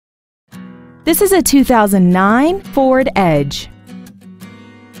This is a 2009 Ford Edge.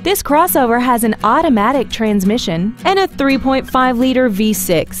 This crossover has an automatic transmission and a 3.5-liter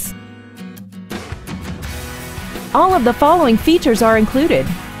V6. All of the following features are included: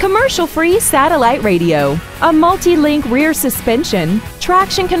 commercial-free satellite radio, a multi-link rear suspension,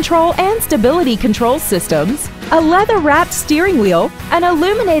 traction control and stability control systems, a leather-wrapped steering wheel, an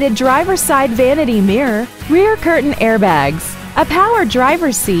illuminated driver's side vanity mirror, rear curtain airbags, a power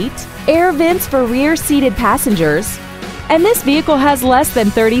driver's seat, air vents for rear-seated passengers, and this vehicle has less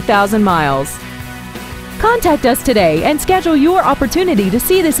than 30,000 miles. Contact us today and schedule your opportunity to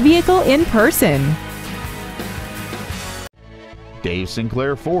see this vehicle in person. Dave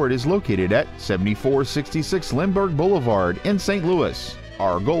Sinclair Ford is located at 7466 Lindbergh Boulevard in St. Louis.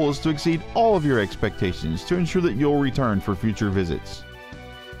 Our goal is to exceed all of your expectations to ensure that you'll return for future visits.